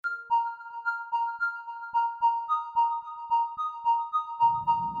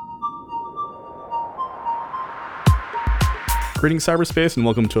Greetings, cyberspace, and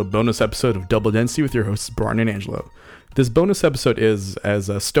welcome to a bonus episode of Double Density with your hosts, Brian and Angelo. This bonus episode is, as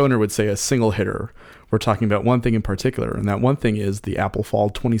a stoner would say, a single hitter. We're talking about one thing in particular, and that one thing is the Apple Fall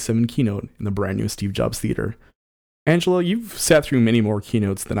 27 keynote in the brand new Steve Jobs Theater. Angelo, you've sat through many more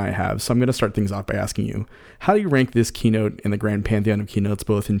keynotes than I have, so I'm going to start things off by asking you, how do you rank this keynote in the grand pantheon of keynotes,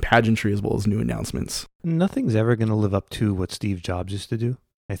 both in pageantry as well as new announcements? Nothing's ever going to live up to what Steve Jobs used to do.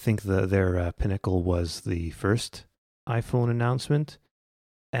 I think their pinnacle was the first iPhone announcement,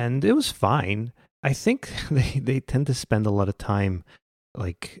 and it was fine. I think they tend to spend a lot of time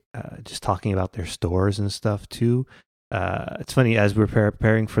just talking about their stores and stuff too. It's funny, as we're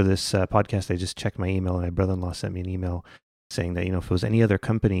preparing for this podcast, I just checked my email, and my brother-in-law sent me an email saying that, if it was any other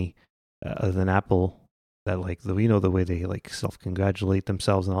company other than Apple, that the way they self-congratulate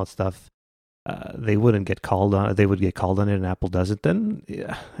themselves and all that stuff, they wouldn't get called on. They would get called on it, and Apple does it. Then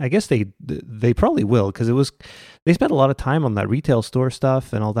I guess they probably will, because they spent a lot of time on that retail store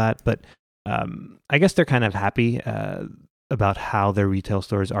stuff and all that. But I guess they're kind of happy about how their retail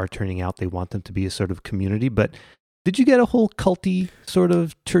stores are turning out. They want them to be a sort of community. But did you get a whole culty sort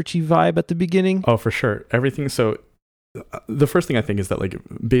of churchy vibe at the beginning? Oh, for sure. Everything. So the first thing I think is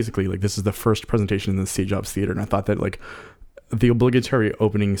that basically this is the first presentation in the Steve Jobs Theater, and I thought that the obligatory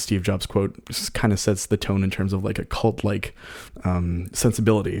opening Steve Jobs quote just kind of sets the tone in terms of a cult-like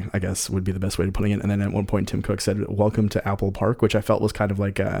sensibility, I guess would be the best way to putting it. And then at one point, Tim Cook said, "Welcome to Apple Park," which I felt was kind of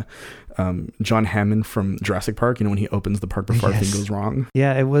like John Hammond from Jurassic Park, when he opens the park before everything goes wrong.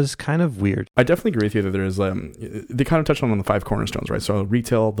 Yeah, it was kind of weird. I definitely agree with you that there's, they kind of touched on the five cornerstones, right? So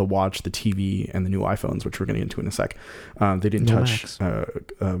retail, the watch, the TV, and the new iPhones, which we're going to get into in a sec. They didn't touch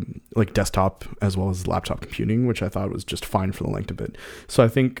desktop as well as laptop computing, which I thought was just fine for the length of it. So I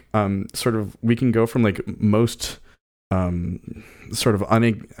think we can go from most sort of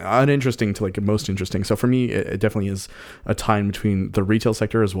uninteresting to most interesting. So for me, it definitely is a time between the retail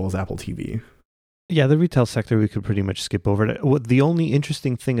sector as well as Apple TV. Yeah, the retail sector we could pretty much skip over. The only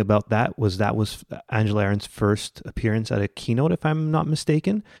interesting thing about that was Angela Ahrendts' first appearance at a keynote, if I'm not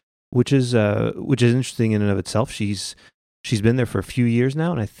mistaken, which is interesting in and of itself. She's been there for a few years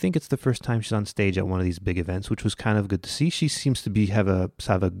now, and I think it's the first time she's on stage at one of these big events, which was kind of good to see. She seems to have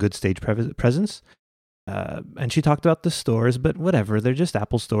a good stage presence. And she talked about the stores, but whatever. They're just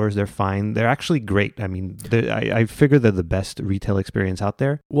Apple stores. They're fine. They're actually great. I mean, I figure they're the best retail experience out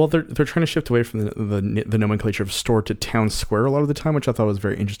there. Well, they're trying to shift away from the nomenclature of store to town square a lot of the time, which I thought was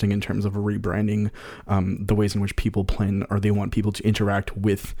very interesting in terms of rebranding the ways in which people plan, or they want people to interact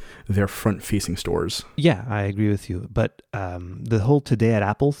with their front-facing stores. Yeah, I agree with you. But the whole Today at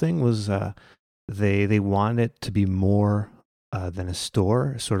Apple thing was they want it to be more than a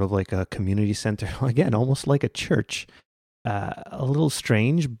store, sort of like a community center. Again, almost like a church. A little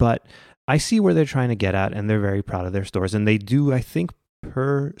strange, but I see where they're trying to get at, and they're very proud of their stores. And they do, I think,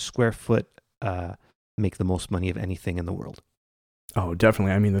 per square foot, make the most money of anything in the world. Oh,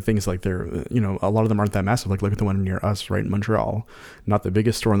 definitely. I mean, the things they're, a lot of them aren't that massive. Look at the one near us, right in Montreal. Not the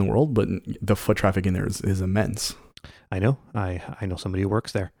biggest store in the world, but the foot traffic in there is immense. I know. I know somebody who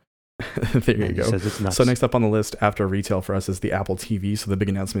works there. There you go. Says it's nuts. So next up on the list after retail for us is the Apple TV. So the big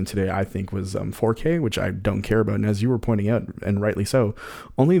announcement today, I think, was 4K, which I don't care about. And as you were pointing out, and rightly so,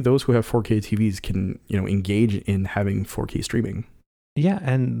 only those who have 4K TVs can, engage in having 4K streaming. Yeah,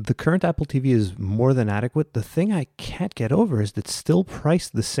 and the current Apple TV is more than adequate. The thing I can't get over is that it's still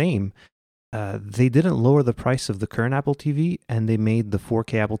priced the same. They didn't lower the price of the current Apple TV, and they made the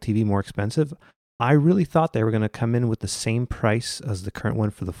 4K Apple TV more expensive. I really thought they were going to come in with the same price as the current one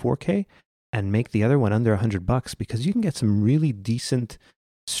for the 4K and make the other one under $100, because you can get some really decent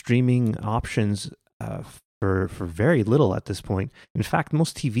streaming options for very little at this point. In fact,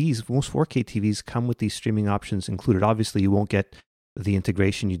 most 4K TVs come with these streaming options included. Obviously, you won't get the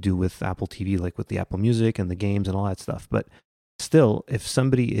integration you do with Apple TV, like with the Apple Music and the games and all that stuff. But still, if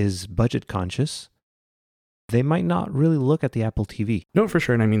somebody is budget conscious, they might not really look at the Apple TV. No, for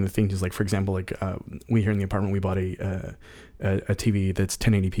sure. And I mean, the thing is, for example, we here in the apartment, we bought a TV that's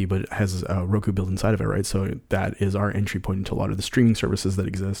 1080p, but it has a Roku built inside of it, right? So that is our entry point into a lot of the streaming services that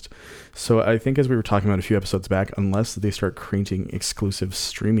exist. So I think, as we were talking about a few episodes back, unless they start creating exclusive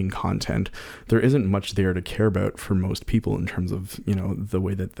streaming content, there isn't much there to care about for most people in terms of, the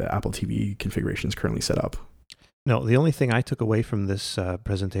way that the Apple TV configuration is currently set up. No, the only thing I took away from this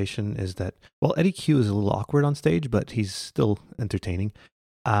presentation is that, Eddie Q is a little awkward on stage, but he's still entertaining.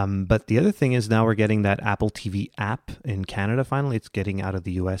 But the other thing is, now we're getting that Apple TV app in Canada. Finally, it's getting out of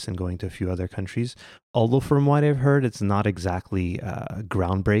the US and going to a few other countries. Although from what I've heard, it's not exactly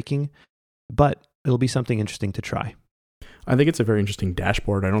groundbreaking, but it'll be something interesting to try. I think it's a very interesting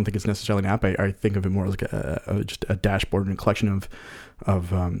dashboard. I don't think it's necessarily an app. I think of it more like just a dashboard and a collection of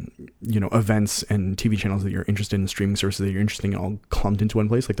events and TV channels that you're interested in, streaming services that you're interested in, all clumped into one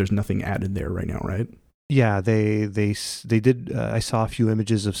place. Like there's nothing added there right now, right? Yeah, they did. I saw a few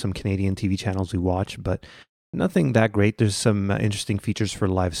images of some Canadian TV channels we watch, but nothing that great. There's some interesting features for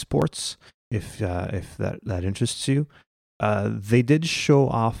live sports if that interests you. They did show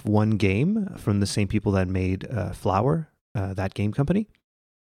off one game from the same people that made Flower, that game company,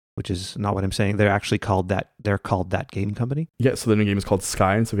 which is not what I'm saying. They're actually called that. They're called that game company. Yeah, so the new game is called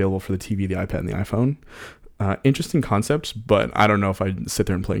Sky, and it's available for the TV, the iPad, and the iPhone. Interesting concept, but I don't know if I'd sit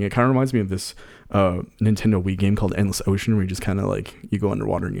there and play it. It kind of reminds me of this Nintendo Wii game called Endless Ocean, where you just kind of like, you go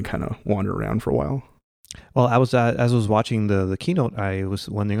underwater and you kind of wander around for a while. Well, as I was watching the keynote, I was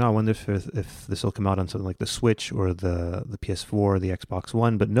wondering, I wonder if this will come out on something like the Switch or the PS4 or the Xbox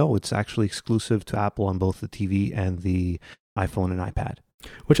One, but no, it's actually exclusive to Apple on both the TV and the iPhone and iPad.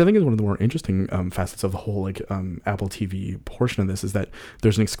 Which I think is one of the more interesting facets of the whole Apple TV portion of this, is that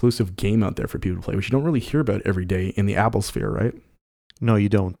there's an exclusive game out there for people to play, which you don't really hear about every day in the Apple sphere, right? No, you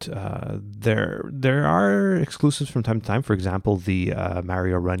don't. There are exclusives from time to time. For example, the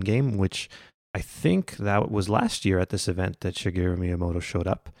Mario Run game, which I think that was last year at this event that Shigeru Miyamoto showed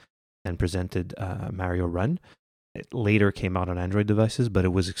up and presented Mario Run. It later came out on Android devices, but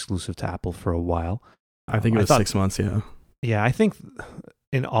it was exclusive to Apple for a while. I think it was 6 months, yeah. Yeah, I think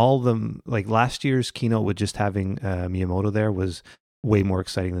in all of them, like last year's keynote with just having Miyamoto there was way more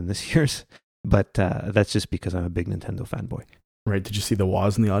exciting than this year's. But that's just because I'm a big Nintendo fanboy. Right. Did you see the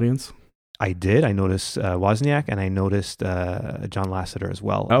Woz in the audience? I did. I noticed Wozniak, and I noticed John Lasseter as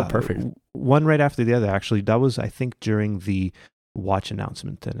well. Oh, perfect. One right after the other, actually. That was, I think, during the watch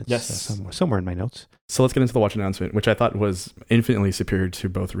announcement, and it's somewhere in my notes. So let's get into the watch announcement, which I thought was infinitely superior to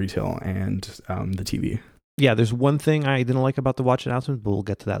both retail and the TV. Yeah, there's one thing I didn't like about the watch announcement, but we'll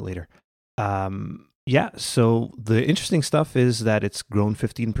get to that later. So the interesting stuff is that it's grown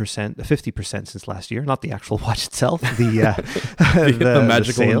 50% since last year. Not the actual watch itself, the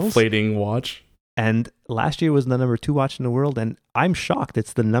magical inflating watch. And last year was the number 2 watch in the world, and I'm shocked.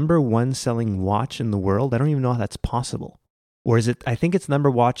 It's the number 1 selling watch in the world. I don't even know how that's possible. Or is it? I think it's number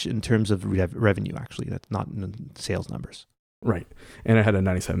watch in terms of revenue, actually. That's not in sales numbers. Right. And it had a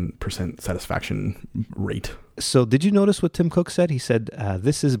 97% satisfaction rate. So did you notice what Tim Cook said? He said,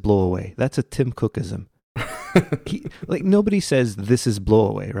 this is blow away. That's a Tim Cookism. Nobody says this is blow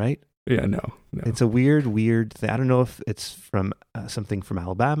away, right? Yeah, no. It's a weird thing. I don't know if it's from something from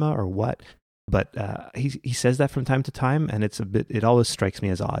Alabama or what, but he says that from time to time, and it always strikes me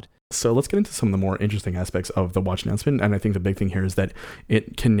as odd. So let's get into some of the more interesting aspects of the watch announcement. And I think the big thing here is that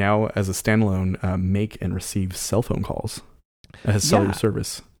it can now, as a standalone, make and receive cell phone calls. It has cellular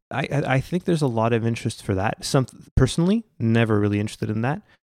service. I think there's a lot of interest for that. Personally, never really interested in that.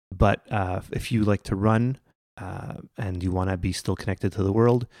 But if you like to run and you want to be still connected to the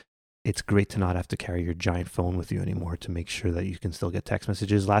world, it's great to not have to carry your giant phone with you anymore to make sure that you can still get text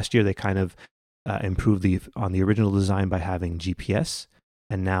messages. Last year, they kind of improved on the original design by having GPS,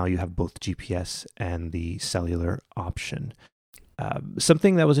 and now you have both GPS and the cellular option.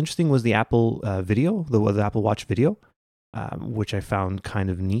 Something that was interesting was the Apple video, the Apple Watch video. Which I found kind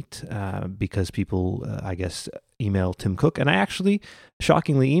of neat because people, I guess, email Tim Cook. And I actually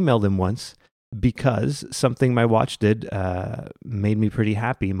shockingly emailed him once because something my watch did made me pretty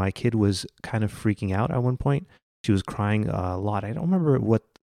happy. My kid was kind of freaking out at one point. She was crying a lot. I don't remember what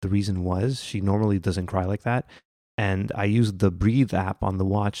the reason was. She normally doesn't cry like that. And I used the Breathe app on the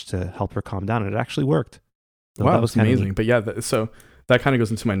watch to help her calm down. And it actually worked. So wow, that was amazing. But yeah, so that kind of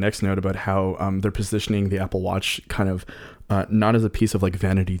goes into my next note about how they're positioning the Apple Watch kind of not as a piece of like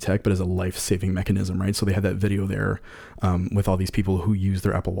vanity tech, but as a life-saving mechanism, right? So they had that video there with all these people who use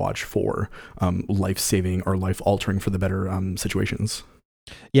their Apple Watch for life-saving or life-altering for the better situations.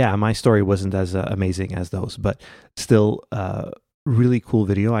 Yeah, my story wasn't as amazing as those, but still really cool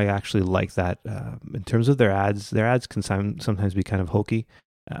video. I actually like that. In terms of their ads can sometimes be kind of hokey.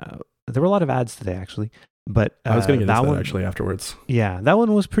 There were a lot of ads today, actually. But I was going to get into that actually afterwards. Yeah, that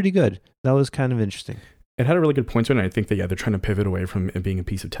one was pretty good. That was kind of interesting. It had a really good point to it, and I think that, they're trying to pivot away from it being a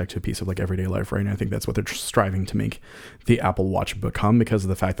piece of tech to a piece of like everyday life, right? And I think that's what they're striving to make the Apple Watch become, because of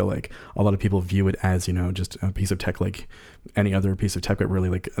the fact that like a lot of people view it as, just a piece of tech like any other piece of tech, but really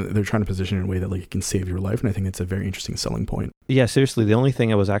like they're trying to position it in a way that like it can save your life. And I think it's a very interesting selling point. Yeah, seriously. The only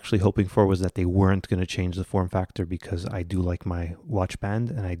thing I was actually hoping for was that they weren't going to change the form factor, because I do like my watch band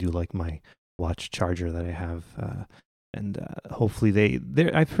and I do like my watch charger that I have And hopefully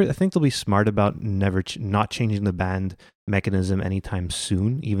I think they'll be smart about not changing the band mechanism anytime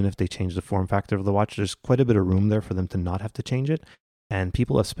soon, even if they change the form factor of the watch. There's quite a bit of room there for them to not have to change it. And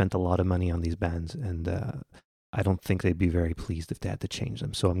people have spent a lot of money on these bands, and I don't think they'd be very pleased if they had to change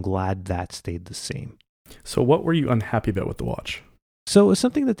them. So I'm glad that stayed the same. So what were you unhappy about with the watch? So it was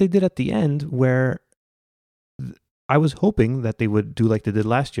something that they did at the end where I was hoping that they would do like they did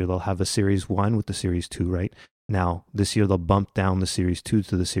last year. They'll have a Series 1 with the Series 2, right? Now, this year they'll bump down the Series 2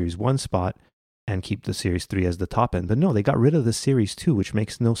 to the Series 1 spot and keep the Series 3 as the top end. But no, they got rid of the Series 2, which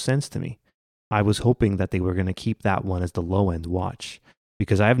makes no sense to me. I was hoping that they were going to keep that one as the low-end watch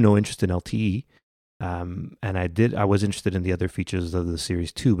because I have no interest in LTE. And I was interested in the other features of the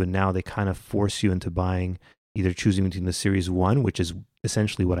Series 2, but now they kind of force you into buying, either choosing between the Series 1, which is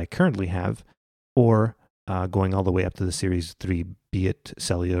essentially what I currently have, or going all the way up to the Series 3, be it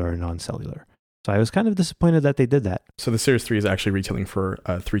cellular or non-cellular. So I was kind of disappointed that they did that. So the Series 3 is actually retailing for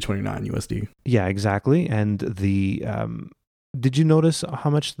 $329 USD. Yeah, exactly. And the did you notice how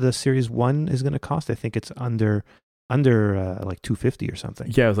much the Series 1 is going to cost? I think it's under like $250 or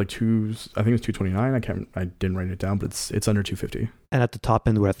something. Yeah, it was like I think it was $229. I didn't write it down, but it's under $250. And at the top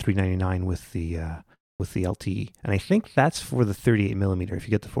end, we're at $399 with the LTE. And I think that's for the 38 millimeter. If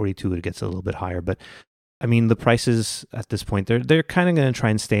you get the 42, it gets a little bit higher. But I mean, the prices at this point, they're kind of going to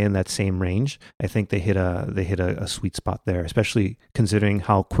try and stay in that same range. I think they hit a sweet spot there, especially considering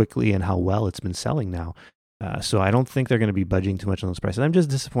how quickly and how well it's been selling now. So I don't think they're going to be budging too much on those prices. I'm just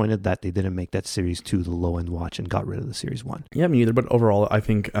disappointed that they didn't make that Series 2 the low-end watch and got rid of the Series 1. Yeah, me either. But overall, I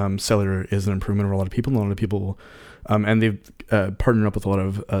think cellular is an improvement for a lot of people. A lot of people, and they've partnered up with a lot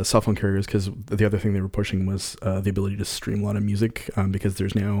of cell phone carriers because the other thing they were pushing was the ability to stream a lot of music because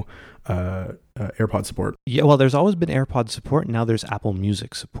there's now AirPod support. Yeah, well, there's always been AirPod support. Now there's Apple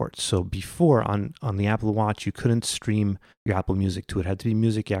Music support. So before on the Apple Watch, you couldn't stream your Apple Music to it. It had to be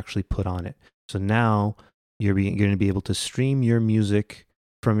music you actually put on it. So now you're going to be able to stream your music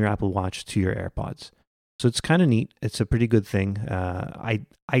from your Apple Watch to your AirPods. So it's kind of neat. It's a pretty good thing. I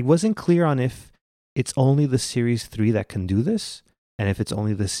wasn't clear on if it's only the Series 3 that can do this and if it's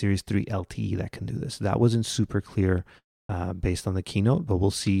only the Series 3 LTE that can do this. That wasn't super clear based on the keynote, but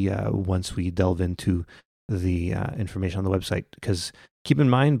we'll see once we delve into the information on the website. Because keep in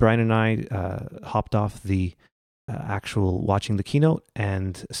mind, Brian and I hopped off the actual watching the keynote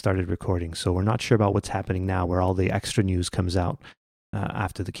and started recording. So we're not sure about what's happening now, where all the extra news comes out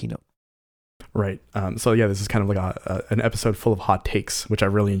after the keynote. Right. So yeah, this is kind of like an episode full of hot takes, which I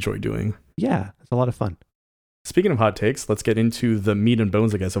really enjoy doing. Yeah, it's a lot of fun. Speaking of hot takes, let's get into the meat and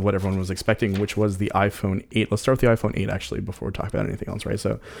bones, I guess, of what everyone was expecting, which was the iPhone 8. Let's start with the iPhone 8, actually, before we talk about anything else, right?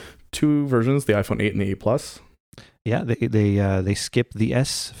 So 2 versions, the iPhone 8 and the 8 Plus. Yeah, they skipped the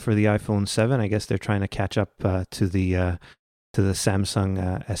S for the iPhone 7. I guess they're trying to catch up to the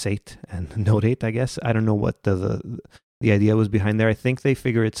Samsung S8 and Note 8, I guess. I don't know what the idea was behind there. I think they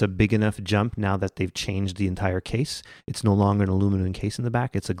figure it's a big enough jump now that they've changed the entire case. It's no longer an aluminum case in the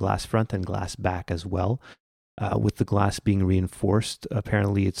back. It's a glass front and glass back as well. With the glass being reinforced,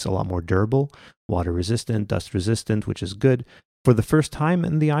 apparently it's a lot more durable, water resistant, dust resistant, which is good. For the first time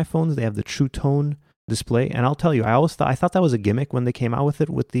in the iPhones, they have the True Tone display. And I'll tell you, I thought that was a gimmick when they came out with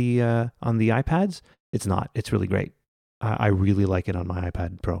it with the on the iPads. It's not. It's really great. I really like it on my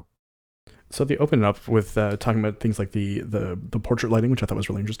iPad Pro. So they opened it up with talking about things like the portrait lighting, which I thought was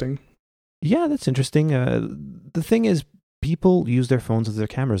really interesting. Yeah, that's interesting. The thing is, people use their phones as their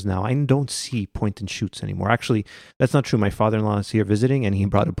cameras now. I don't see point and shoots anymore. Actually, that's not true. My father-in-law is here visiting, and he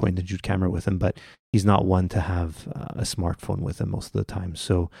brought a point and shoot camera with him, but he's not one to have a smartphone with him most of the time.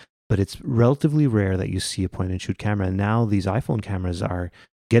 So, but it's relatively rare that you see a point and shoot camera. And now these iPhone cameras are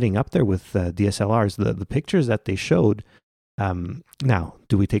getting up there with DSLRs. The pictures that they showed. Now,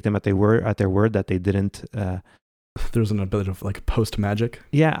 do we take them at their word that they didn't? There's a bit of like post magic.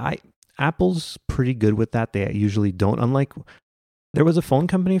 Yeah, Apple's pretty good with that. They usually don't. Unlike, there was a phone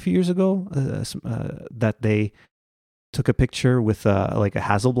company a few years ago that they took a picture with like a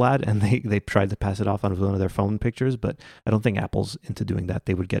Hasselblad, and they tried to pass it off on one of their phone pictures, but I don't think Apple's into doing that.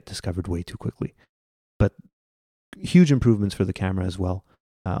 They would get discovered way too quickly. But huge improvements for the camera as well.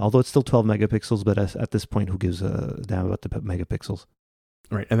 Although it's still 12 megapixels, but at this point, who gives a damn about the megapixels?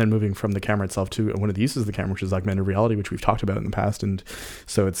 Right, and then moving from the camera itself to one of the uses of the camera, which is augmented reality, which we've talked about in the past, and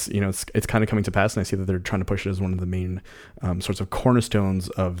so it's kind of coming to pass, and I see that they're trying to push it as one of the main sorts of cornerstones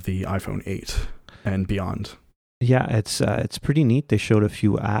of the iPhone 8 and beyond. Yeah, it's pretty neat. They showed a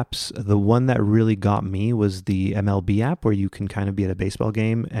few apps. The one that really got me was the MLB app, where you can kind of be at a baseball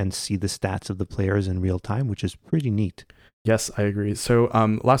game and see the stats of the players in real time, which is pretty neat. Yes, I agree. So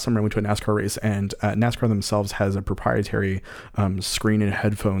last summer I went to a NASCAR race, and NASCAR themselves has a proprietary screen and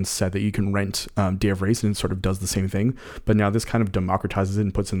headphones set that you can rent day of race, and it sort of does the same thing. But now this kind of democratizes it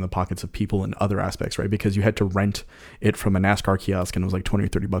and puts it in the pockets of people in other aspects, right? Because you had to rent it from a NASCAR kiosk, and it was like 20 or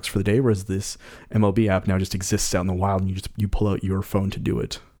 30 bucks for the day, whereas this MLB app now just exists out in the wild, and you pull out your phone to do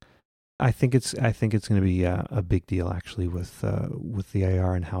it. I think it's going to be a big deal actually with the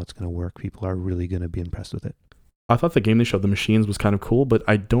AR and how it's going to work. People are really going to be impressed with it. I thought the game they showed, the machines, was kind of cool, but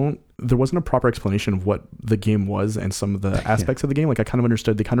there wasn't a proper explanation of what the game was and some of the aspects of the game. Like, I kind of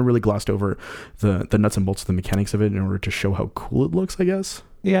understood, they kind of really glossed over the nuts and bolts of the mechanics of it in order to show how cool it looks, I guess.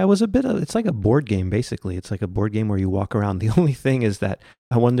 Yeah, it was it's like a board game, basically. It's like a board game where you walk around. The only thing is that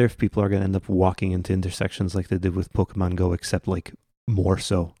I wonder if people are going to end up walking into intersections like they did with Pokemon Go, except like more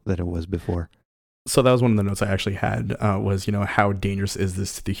so than it was before. So that was one of the notes I actually had, was, how dangerous is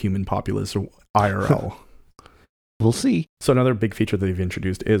this to the human populace or IRL? We'll see. So another big feature that they've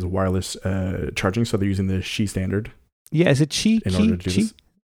introduced is wireless charging. So they're using the Qi standard. Yeah, is it Qi? In order to do this.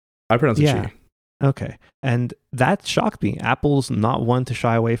 I pronounce it Qi. Okay. And that shocked me. Apple's not one to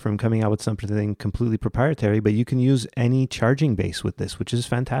shy away from coming out with something completely proprietary, but you can use any charging base with this, which is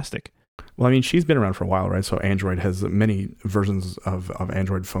fantastic. Well, I mean, Qi's been around for a while, right? So Android has many versions of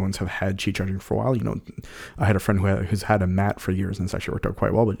Android phones have had Qi charging for a while. I had a friend who's had a Mat for years, and it's actually worked out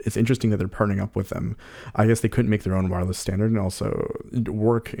quite well. But it's interesting that they're partnering up with them. I guess they couldn't make their own wireless standard and also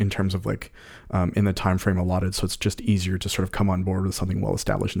work in terms of in the time frame allotted. So it's just easier to sort of come on board with something well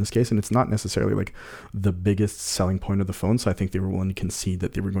established in this case. And it's not necessarily like the biggest selling point of the phone. So I think they were willing to concede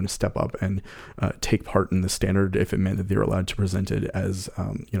that they were going to step up and take part in the standard if it meant that they were allowed to present it as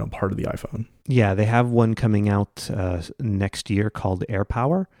part of the iPhone. Yeah, they have one coming out next year called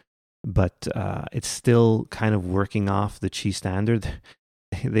AirPower, but it's still kind of working off the Qi standard.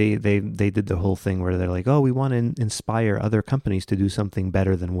 They did the whole thing where they're like, oh, we want to inspire other companies to do something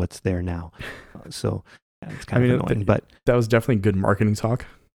better than what's there now. So it's kind of annoying, but that was definitely good marketing talk.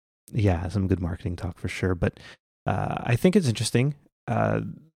 Yeah, some good marketing talk for sure. But I think it's interesting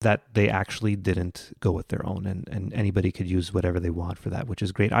that they actually didn't go with their own, and anybody could use whatever they want for that, which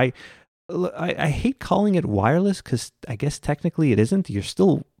is great. I hate calling it wireless because I guess technically it isn't. You're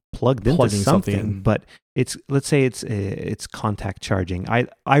still plugging into something, but let's say it's contact charging.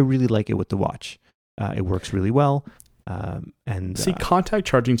 I really like it with the watch. It works really well. Contact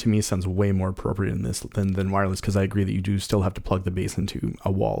charging to me sounds way more appropriate in this than wireless, because I agree that you do still have to plug the base into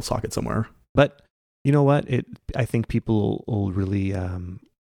a wall socket somewhere. But you know what? I think people will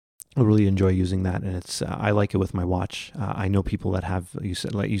really enjoy using that, and I like it with my watch. I know people that have,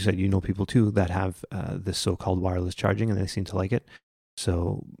 you know people too that have this so-called wireless charging, and they seem to like it.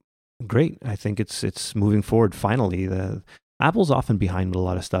 So great. I think it's moving forward finally. Apple's often behind with a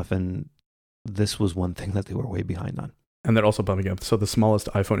lot of stuff, and this was one thing that they were way behind on. And they're also bumping up. So the smallest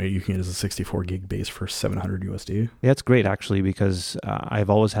iPhone 8 you can get is a 64 gig base for $700 USD. Yeah, it's great actually, because I've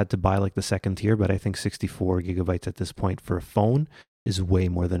always had to buy like the second tier, but I think 64 gigabytes at this point for a phone is way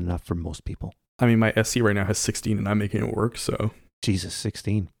more than enough for most people. I mean, my SC right now has 16 and I'm making it work, so. Jesus,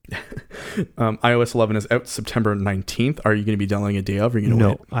 16. iOS 11 is out September 19th. Are you going to be downloading a day of, or are you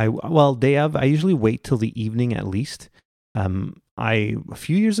going to wait? Day of, I usually wait till the evening at least. A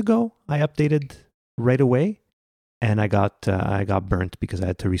few years ago, I updated right away, and I got burnt because I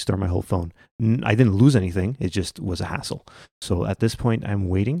had to restore my whole phone. I didn't lose anything. It just was a hassle. So at this point, I'm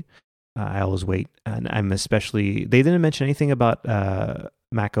waiting. I always wait, and they didn't mention anything about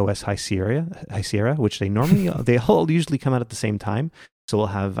Mac OS High Sierra, which they all usually come out at the same time. So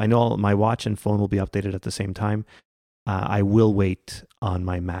I know my watch and phone will be updated at the same time. I will wait on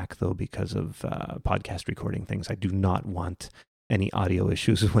my Mac though, because of podcast recording things. I do not want any audio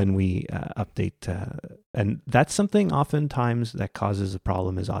issues when we update, and that's something oftentimes that causes a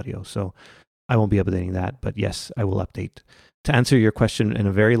problem is audio. So I won't be updating that, but yes, I will update. To answer your question in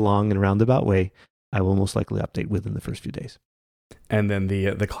a very long and roundabout way, I will most likely update within the first few days. And then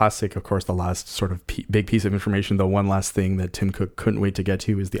the classic, of course, the last sort of big piece of information, the one last thing that Tim Cook couldn't wait to get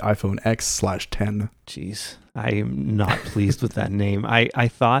to is the iPhone X/10. Jeez, I'm not pleased with that name. I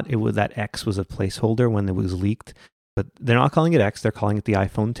thought that X was a placeholder when it was leaked, but they're not calling it X. They're calling it the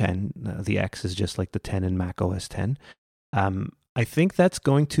iPhone 10. The X is just like the 10 in Mac OS 10. I think that's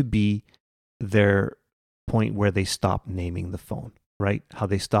going to be their point where they stop naming the phone, right? How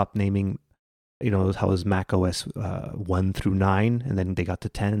they stopped naming, how it was Mac OS 1 through 9, and then they got to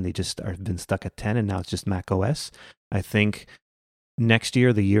 10, and they just have been stuck at 10, and now it's just Mac OS. I think next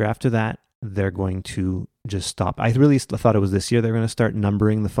year, the year after that, they're going to just stop. I really thought it was this year they're going to start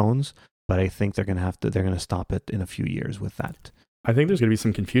numbering the phones, but I think they're going to stop it in a few years with that. I think there's going to be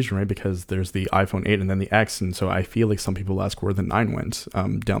some confusion, right? Because there's the iPhone 8 and then the X. And so I feel like some people ask where the 9 went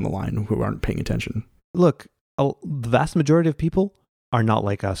down the line who aren't paying attention. Look, the vast majority of people are not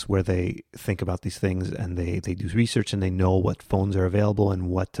like us where they think about these things and they do research and they know what phones are available and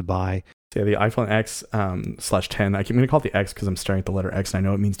what to buy. So yeah, the iPhone X /10. I'm going to call it the X because I'm staring at the letter X and I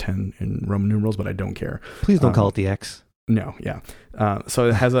know it means 10 in Roman numerals, but I don't care. Please don't call it the X. No, yeah. So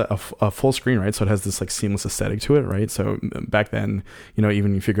it has a full screen, right? So it has this like seamless aesthetic to it, right? So back then,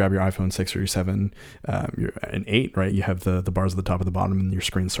 even if you grab your iPhone 6 or your 7, you're an 8, right? You have the bars at the top and the bottom and your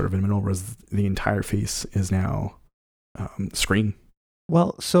screen's sort of in the middle, whereas the entire face is now screen.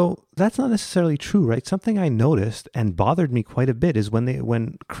 Well, so that's not necessarily true, right? Something I noticed and bothered me quite a bit is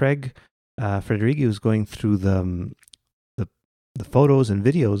when Craig Federighi was going through the photos and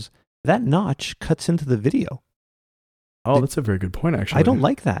videos, that notch cuts into the video. Oh, that's a very good point, actually. I don't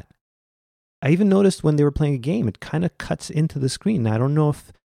like that. I even noticed when they were playing a game, it kind of cuts into the screen. Now, I don't know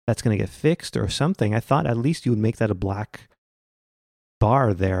if that's going to get fixed or something. I thought at least you would make that a black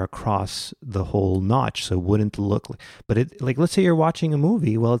bar there across the whole notch so it wouldn't look like... But let's say you're watching a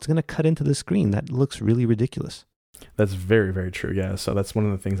movie, well, it's going to cut into the screen. That looks really ridiculous. That's very, very true. Yeah. So that's one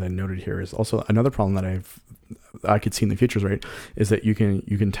of the things I noted here is also another problem that I could see in the futures, right, is that you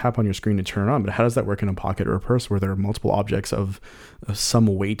can tap on your screen to turn it on, but how does that work in a pocket or a purse where there are multiple objects of some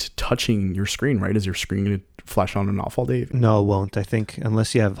weight touching your screen, right? Is your screen going to flash on and off all day? No, it won't. I think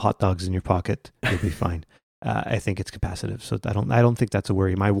unless you have hot dogs in your pocket, you'll be fine. I think it's capacitive, so I don't think that's a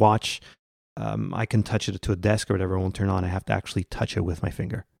worry. My watch, I can touch it to a desk or whatever, it won't turn on. I have to actually touch it with my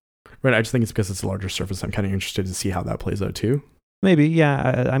finger. Right. I just think it's because it's a larger surface. I'm kind of interested to see how that plays out too. Maybe,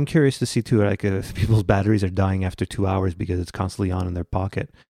 yeah. I'm curious to see too, like if people's batteries are dying after 2 hours because it's constantly on in their pocket,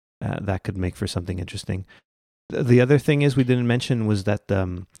 that could make for something interesting. The other thing is we didn't mention was that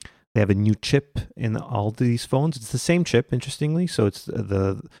they have a new chip in all these phones. It's the same chip, interestingly. So it's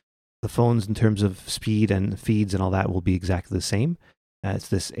the phones in terms of speed and feeds and all that will be exactly the same. It's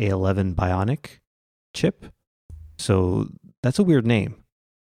this A11 Bionic chip. So that's a weird name,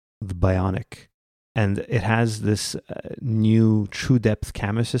 the Bionic. And it has this new true depth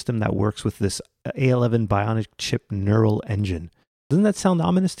camera system that works with this A11 Bionic chip neural engine. Doesn't that sound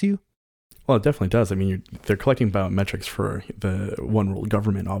ominous to you? Well, it definitely does. I mean, they're collecting biometrics for the one world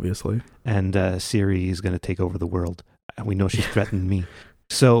government, obviously. And Siri is going to take over the world. We know she's threatened me.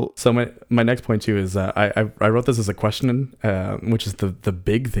 So my next point too is I wrote this as a question, which is the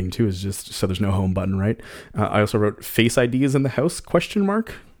big thing too, is just so there's no home button, right? I also wrote Face ID is in the house ?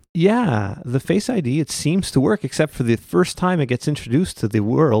 Yeah, the Face ID, it seems to work, except for the first time it gets introduced to the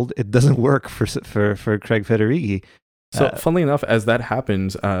world, it doesn't work for Craig Federighi. So funnily enough, as that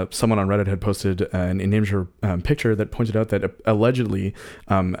happened, someone on Reddit had posted an image picture that pointed out that allegedly,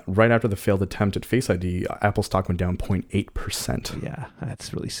 right after the failed attempt at Face ID, Apple stock went down 0.8%. Yeah,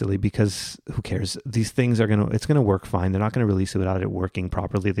 that's really silly because who cares? These things it's going to work fine. They're not going to release it without it working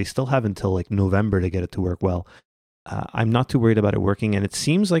properly. They still have until like November to get it to work well. I'm not too worried about it working, and it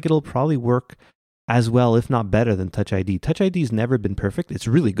seems like it'll probably work as well, if not better, than Touch ID. Touch ID's never been perfect. It's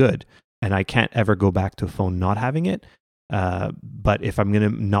really good, and I can't ever go back to a phone not having it. But if I'm going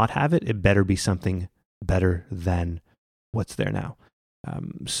to not have it, it better be something better than what's there now.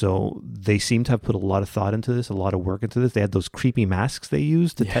 So they seem to have put a lot of thought into this, a lot of work into this. They had those creepy masks they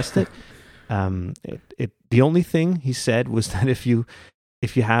used to test it. The only thing he said was that if you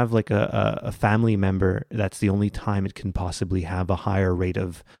have like a family member, that's the only time it can possibly have a higher rate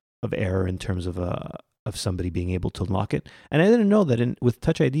of error in terms of somebody being able to unlock it. And I didn't know that with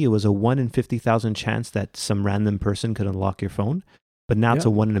Touch ID, it was a 1 in 50,000 chance that some random person could unlock your phone, but now it's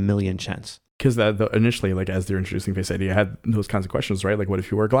a 1 in a million chance. Because initially, like as they're introducing Face ID, I had those kinds of questions, right? Like, what if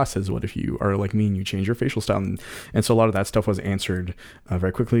you wear glasses? What if you are like me and you change your facial style? And so a lot of that stuff was answered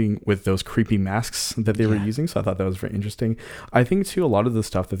very quickly with those creepy masks that they were using. So I thought that was very interesting. I think too, a lot of the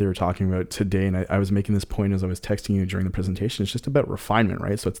stuff that they were talking about today, and I was making this point as I was texting you during the presentation, it's just about refinement,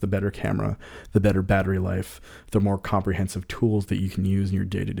 right? So it's the better camera, the better battery life, the more comprehensive tools that you can use in your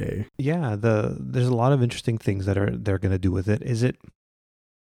day to day. Yeah, there's a lot of interesting things that they're going to do with it. Is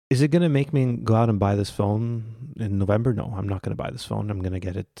it going to make me go out and buy this phone in November? No, I'm not going to buy this phone. I'm going to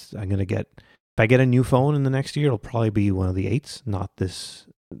get it. If I get a new phone in the next year, it'll probably be one of the 8s, not this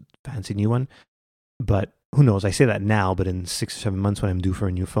fancy new one. But who knows? I say that now, but in 6 or 7 months when I'm due for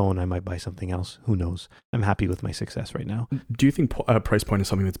a new phone, I might buy something else. Who knows? I'm happy with my success right now. Do you think price point is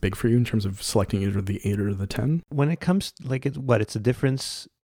something that's big for you in terms of selecting either the 8 or the 10? When it comes, it's a difference.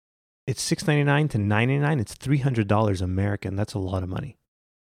 It's $699 to $999. It's $300 American. That's a lot of money.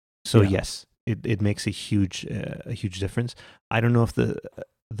 So yes, it makes a huge difference. I don't know if the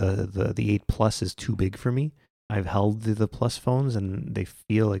 8 Plus is too big for me. I've held the Plus phones and they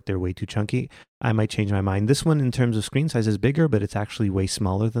feel like they're way too chunky. I might change my mind. This one, in terms of screen size, is bigger, but it's actually way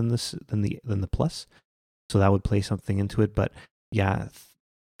smaller than the Plus. So that would play something into it. But yeah,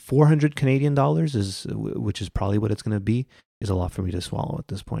 400 Canadian dollars which is probably what it's going to be, is a lot for me to swallow at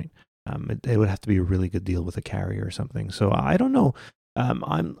this point. It would have to be a really good deal with a carrier or something. So I don't know.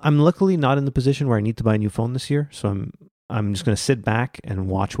 I'm luckily not in the position where I need to buy a new phone this year. So I'm just going to sit back and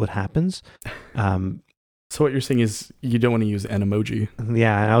watch what happens. So what you're saying is you don't want to use Animoji.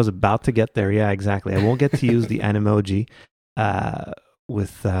 Yeah, and I was about to get there. Yeah, exactly. I won't get to use the Animoji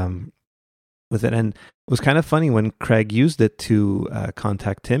with it. And it was kind of funny when Craig used it to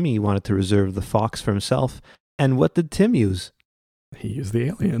contact Tim. He wanted to reserve the Fox for himself. And what did Tim use? He used the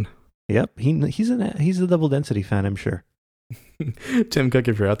Alien. Yep, he's a double density fan, I'm sure. Tim Cook,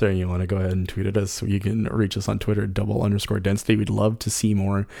 if you're out there and you want to go ahead and tweet at us, you can reach us on Twitter, _density. We'd love to see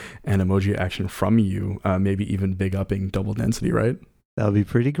more Animoji action from you, maybe even big upping double density, right? That would be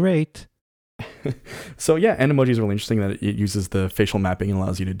pretty great. So yeah, Animoji is really interesting that it uses the facial mapping and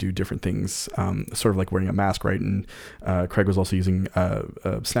allows you to do different things, sort of like wearing a mask, right? And Craig was also using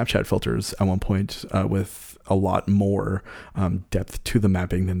Snapchat filters at one point with a lot more depth to the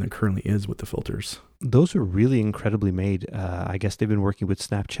mapping than there currently is with the filters. Those are really incredibly made. I guess they've been working with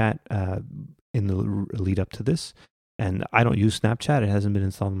Snapchat in the lead up to this. And I don't use Snapchat. It hasn't been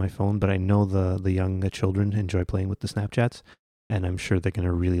installed on my phone, but I know the young children enjoy playing with the Snapchats, and I'm sure they're going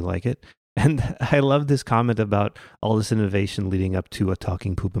to really like it. And I love this comment about all this innovation leading up to a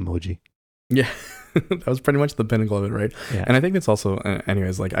talking poop emoji. Yeah, that was pretty much the pinnacle of it, right? Yeah. And I think it's also,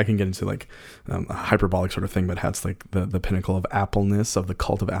 anyways, like I can get into like a hyperbolic sort of thing, but that's like the pinnacle of Apple-ness, of the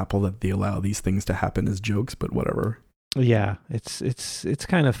cult of Apple, that they allow these things to happen as jokes, but whatever. Yeah, it's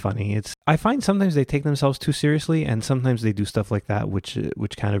kind of funny. I find sometimes they take themselves too seriously, and sometimes they do stuff like that, which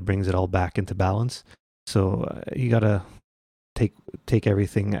kind of brings it all back into balance. So you gotta take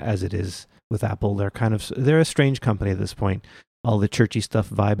everything as it is with Apple. They're a strange company at this point. All the churchy stuff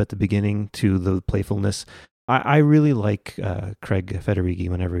vibe at the beginning to the playfulness. I really like Craig Federighi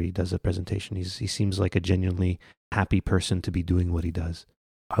whenever he does a presentation. He seems like a genuinely happy person to be doing what he does.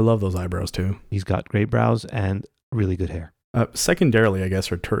 I love those eyebrows too. He's got great brows and really good hair. Secondarily, I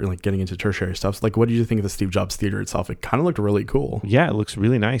guess, or like getting into tertiary stuff, like what did you think of the Steve Jobs Theater itself? It kind of looked really cool. Yeah, it looks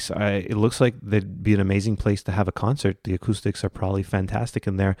really nice. It looks like that'd be an amazing place to have a concert. The acoustics are probably fantastic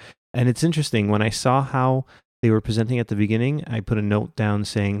in there. And it's interesting, when I saw how they were presenting at the beginning, I put a note down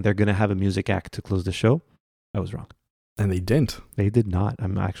saying they're going to have a music act to close the show. I was wrong. And they didn't. They did not.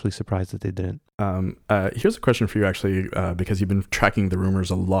 I'm actually surprised that they didn't. Here's a question for you, actually, because you've been tracking the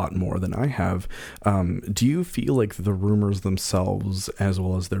rumors a lot more than I have. Do you feel like the rumors themselves, as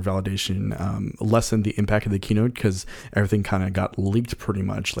well as their validation, lessened the impact of the keynote because everything kind of got leaked pretty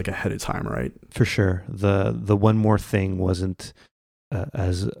much like ahead of time, right? For sure. The one more thing wasn't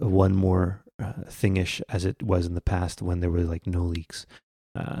as one more thingish as it was in the past when there were like no leaks.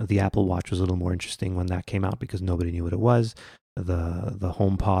 The Apple Watch was a little more interesting when that came out because nobody knew what it was. The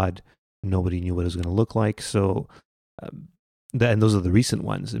HomePod, nobody knew what it was going to look like. So, and those are the recent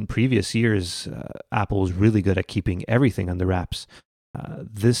ones. In previous years, Apple was really good at keeping everything under wraps.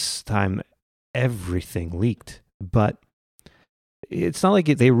 This time, everything leaked. But it's not like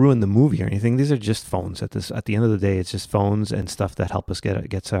they ruined the movie or anything. These are just phones. At the end of the day, it's just phones and stuff that help us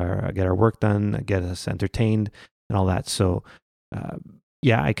get our work done, get us entertained, and all that. So.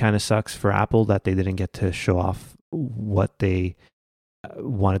 Yeah, it kind of sucks for Apple that they didn't get to show off what they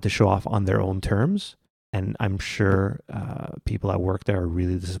wanted to show off on their own terms. And I'm sure people at work there are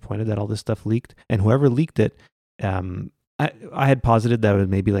really disappointed that all this stuff leaked. And whoever leaked it, I had posited that it was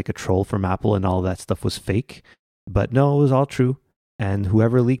maybe like a troll from Apple and all that stuff was fake. But no, it was all true. And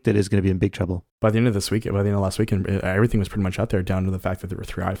whoever leaked it is going to be in big trouble. By the end of last weekend, everything was pretty much out there, down to the fact that there were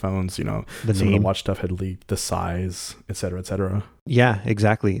 3 iPhones. You know, some of the watch stuff had leaked, the size, et cetera, et cetera. Yeah,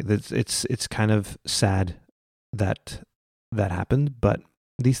 exactly. It's kind of sad that happened, but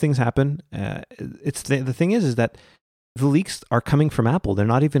these things happen. The thing is that the leaks are coming from Apple. They're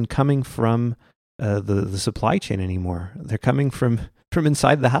not even coming from the supply chain anymore. They're coming from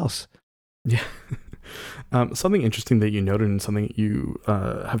inside the house. Yeah. Something interesting that you noted and something you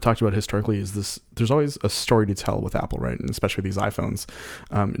have talked about historically is this: there's always a story to tell with Apple, right? And especially these iPhones.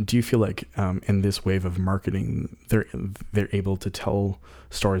 Do you feel like in this wave of marketing, they're able to tell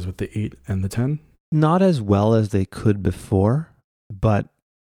stories with the 8 and the 10? Not as well as they could before, but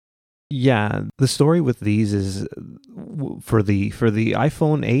yeah, the story with these is for the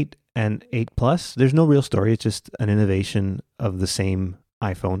iPhone 8 and 8 Plus, there's no real story. It's just an innovation of the same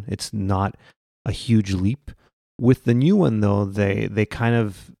iPhone. It's not a huge leap. With the new one, though, they kind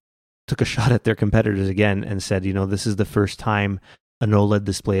of took a shot at their competitors again and said, this is the first time an OLED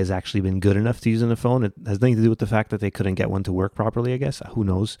display has actually been good enough to use on a phone. It has nothing to do with the fact that they couldn't get one to work properly, I guess. Who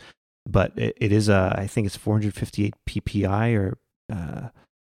knows? But it is I think it's 458 ppi or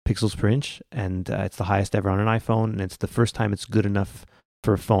pixels per inch, and it's the highest ever on an iPhone, and it's the first time it's good enough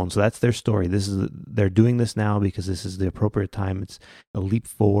for a phone. So that's their story. They're doing this now because this is the appropriate time. It's a leap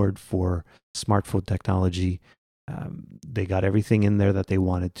forward for smartphone technology. They got everything in there that they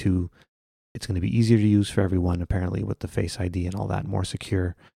wanted to. It's going to be easier to use for everyone, apparently, with the Face ID and all that, more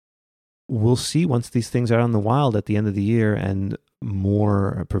secure. We'll see once these things are on the wild at the end of the year and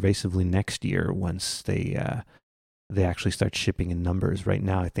more pervasively next year once they actually start shipping in numbers. Right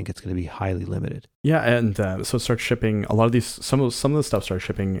now, I think it's going to be highly limited. Yeah, and so it starts shipping. A lot of these, some of the stuff starts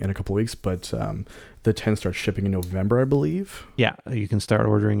shipping in a couple of weeks, but the 10 starts shipping in November, I believe. Yeah, you can start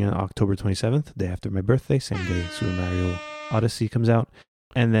ordering on October 27th, day after my birthday, same day Super Mario Odyssey comes out,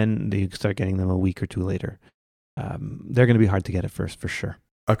 and then you start getting them a week or two later. They're going to be hard to get at first, for sure.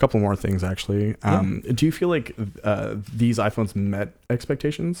 A couple more things, actually. Do you feel like these iPhones met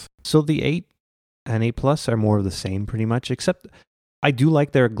expectations? So the 8 and 8 Plus are more of the same, pretty much, except I do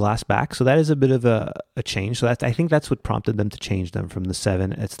like their glass back, so that is a bit of a change. So I think that's what prompted them to change them from the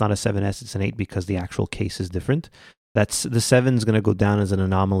 7. It's not a 7S, it's an 8 because the actual case is different. That's the 7 is going to go down as an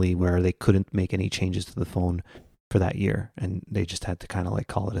anomaly where they couldn't make any changes to the phone for that year, and they just had to kind of like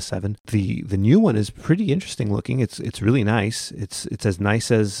call it a 7. The new one is pretty interesting looking. It's really nice. It's as nice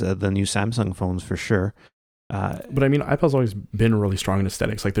as the new Samsung phones for sure. But I mean, Apple's always been really strong in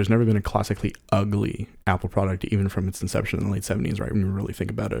aesthetics. Like, there's never been a classically ugly Apple product, even from its inception in the late 70s, right? When you really think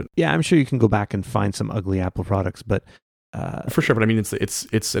about it. Yeah, I'm sure you can go back and find some ugly Apple products, but for sure. But I mean, it's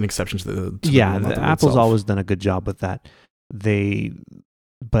an exception to the Apple's itself. Always done a good job with that.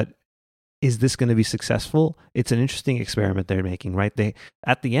 But is this going to be successful? It's an interesting experiment they're making, right?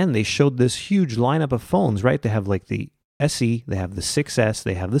 At the end they showed this huge lineup of phones, right? They have like the SE, they have the 6S,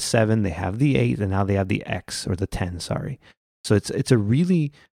 they have the 7, they have the 8, and now they have the X, or the 10, sorry. So it's a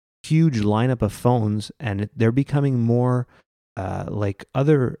really huge lineup of phones, and they're becoming more like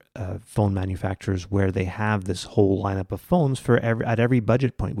other phone manufacturers where they have this whole lineup of phones at every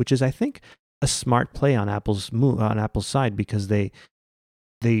budget point, which is, I think, a smart play on Apple's side, because they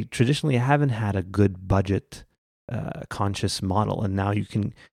traditionally haven't had a good budget conscious model, and now you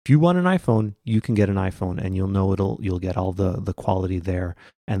can, if you want an iPhone, you can get an iPhone, and you'll know you'll get all the quality there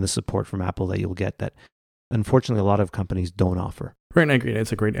and the support from Apple that you'll get that unfortunately a lot of companies don't offer. Right, and I agree.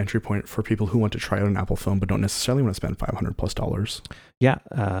 It's a great entry point for people who want to try out an Apple phone but don't necessarily want to spend $500+. Yeah,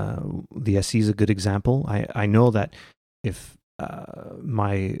 the SE is a good example. I know that if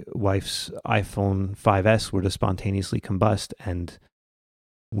my wife's iPhone 5S were to spontaneously combust and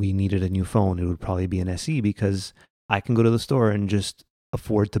we needed a new phone, it would probably be an SE, because I can go to the store and just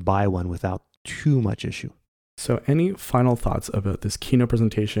afford to buy one without too much issue. So any final thoughts about this keynote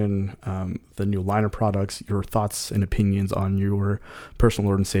presentation, the new line of products, your thoughts and opinions on your personal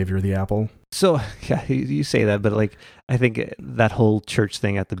Lord and Savior, the Apple? So, yeah, you say that, but like, I think that whole church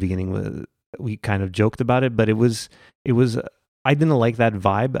thing at the beginning, we kind of joked about it, but it was, I didn't like that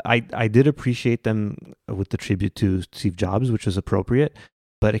vibe. I did appreciate them with the tribute to Steve Jobs, which was appropriate,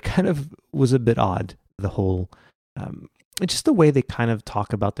 but it kind of was a bit odd, the whole, just the way they kind of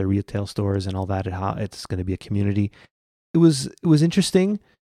talk about their retail stores and all that, and how it's going to be a community. It was interesting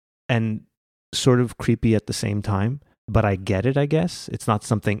and sort of creepy at the same time, but I get it, I guess. It's not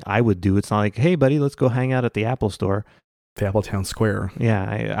something I would do. It's not like, hey, buddy, let's go hang out at the Apple store. The Apple Town Square. Yeah,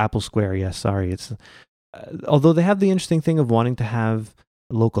 Apple Square, yes, sorry. It's although they have the interesting thing of wanting to have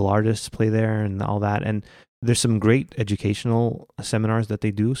local artists play there and all that, and there's some great educational seminars that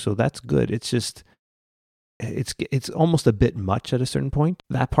they do, so that's good. It's just, it's almost a bit much at a certain point.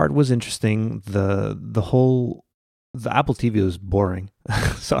 That part was interesting. The Apple TV was boring.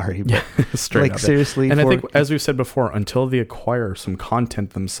 Sorry, but straight up. Seriously. And I think, as we've said before, until they acquire some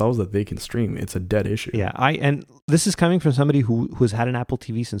content themselves that they can stream, it's a dead issue. Yeah, and this is coming from somebody who has had an Apple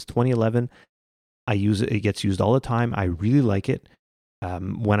TV since 2011. I use it; it gets used all the time. I really like it.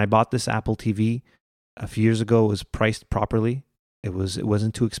 When I bought this Apple TV a few years ago, it was priced properly. It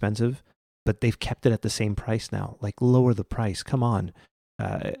wasn't too expensive, but they've kept it at the same price now. Like, lower the price, come on,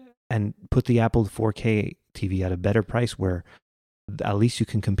 and put the Apple 4K TV at a better price where at least you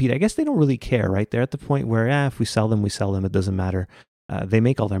can compete. I guess they don't really care, right? They're at the point where if we sell them, we sell them. It doesn't matter. They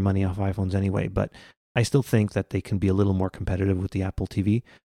make all their money off iPhones anyway, but I still think that they can be a little more competitive with the Apple TV.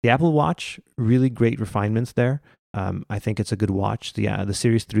 The Apple Watch, really great refinements there. I think it's a good watch. The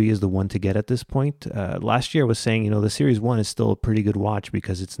Series 3 is the one to get at this point. Last year I was saying, the Series 1 is still a pretty good watch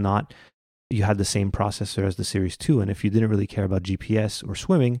because it's not, you had the same processor as the Series 2. And if you didn't really care about GPS or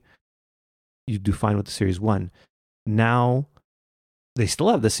swimming, you do fine with the Series 1. Now, they still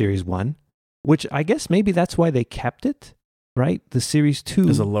have the Series 1, which I guess maybe that's why they kept it, right? The Series 2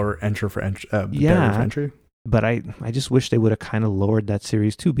 is a lower barrier for entry. But I just wish they would have kind of lowered that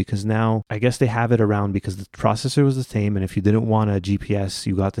Series 2, because now I guess they have it around because the processor was the same, and if you didn't want a GPS,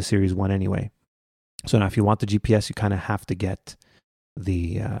 you got the Series 1 anyway. So now if you want the GPS, you kind of have to get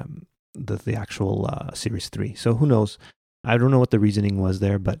the actual Series 3. So who knows? I don't know what the reasoning was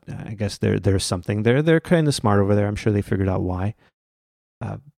there, but I guess there's something. They're kind of smart over there. I'm sure they figured out why.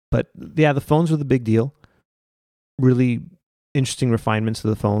 But yeah, the phones were the big deal. Really interesting refinements to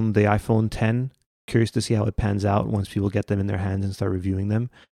the phone. The iPhone 10, curious to see how it pans out once people get them in their hands and start reviewing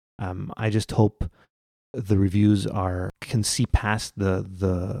them. I just hope the reviews can see past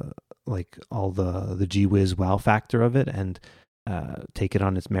the gee whiz wow factor of it, and take it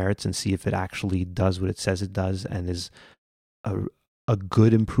on its merits and see if it actually does what it says it does, and is a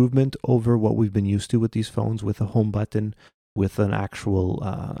good improvement over what we've been used to with these phones, with a home button, with an actual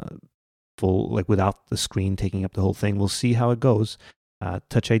full, like without the screen taking up the whole thing. We'll see how it goes.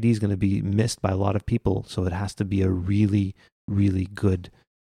 Touch ID is going to be missed by a lot of people, so it has to be a really, really good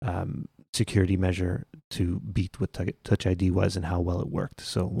security measure to beat what Touch ID was and how well it worked.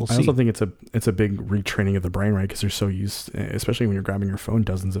 So we'll see. I also think it's a big retraining of the brain, right? Because you're so used, especially when you're grabbing your phone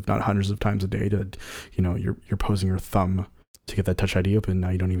dozens, if not hundreds of times a day, to, you're posing your thumb to get that Touch ID open. Now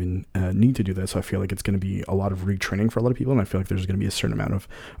you don't even need to do that. So I feel like it's going to be a lot of retraining for a lot of people, and I feel like there's going to be a certain amount of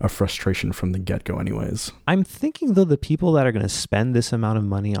frustration from the get-go anyways. I'm thinking, though, the people that are going to spend this amount of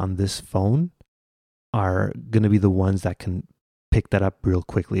money on this phone are going to be the ones that can pick that up real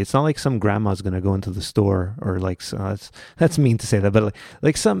quickly. It's not like some grandma's going to go into the store, or like, that's mean to say that, but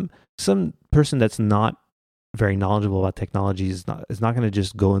like some person that's not very knowledgeable about technology is not going to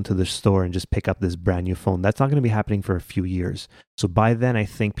just go into the store and just pick up this brand new phone. That's not going to be happening for a few years. So by then, I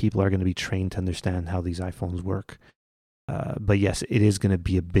think people are going to be trained to understand how these iPhones work. But yes, it is going to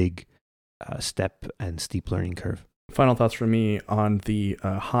be a big step and steep learning curve. Final thoughts from me on the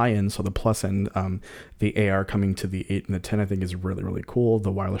high end, so the plus end. The AR coming to the 8 and the 10, I think, is really, really cool.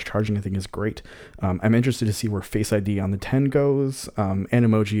 The wireless charging, I think, is great. I'm interested to see where Face ID on the 10 goes.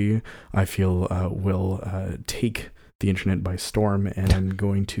 Animoji, I feel, will take the internet by storm, and I'm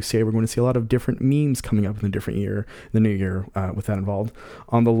going to say we're going to see a lot of different memes coming up in the new year with that involved.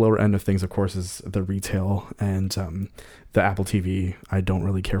 On the lower end of things, of course, is the retail and the Apple TV. I don't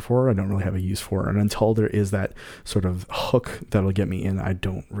really care for. I don't really have a use for, and until there is that sort of hook that'll get me in, I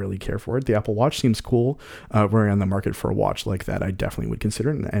don't really care for it. The Apple Watch seems cool. We're on the market for a watch like that. I definitely would consider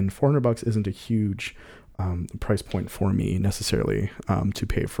it, and $400 isn't a huge price point for me necessarily to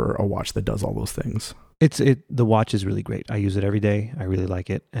pay for a watch that does all those things. The watch is really great. I use it every day. I really like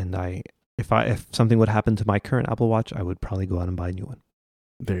it. And if something would happen to my current Apple Watch, I would probably go out and buy a new one.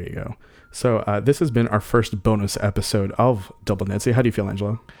 There you go. So this has been our first bonus episode of Double Density. How do you feel,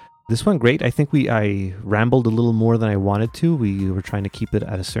 Angelo? This one, great. I think I rambled a little more than I wanted to. We were trying to keep it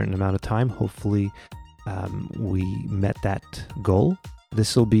at a certain amount of time. Hopefully we met that goal.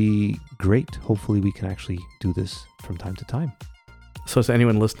 This will be great. Hopefully we can actually do this from time to time. So to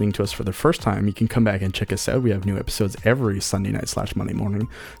anyone listening to us for the first time, you can come back and check us out. We have new episodes every Sunday night / Monday morning.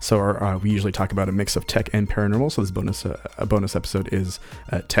 So we usually talk about a mix of tech and paranormal. So this bonus episode is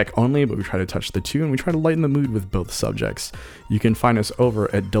tech only, but we try to touch the two, and we try to lighten the mood with both subjects. You can find us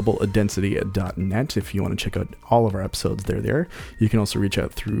over at doubledensity.net if you want to check out all of our episodes. They're there. You can also reach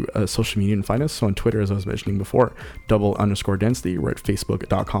out through social media and find us. So on Twitter, as I was mentioning before, double_density. We're at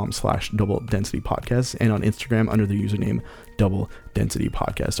facebook.com/doubledensitypodcast, and on Instagram under the username Double Density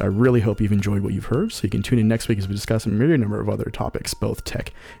Podcast. I really hope you've enjoyed what you've heard, so you can tune in next week as we discuss a myriad number of other topics, both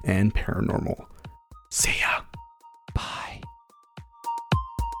tech and paranormal. See ya!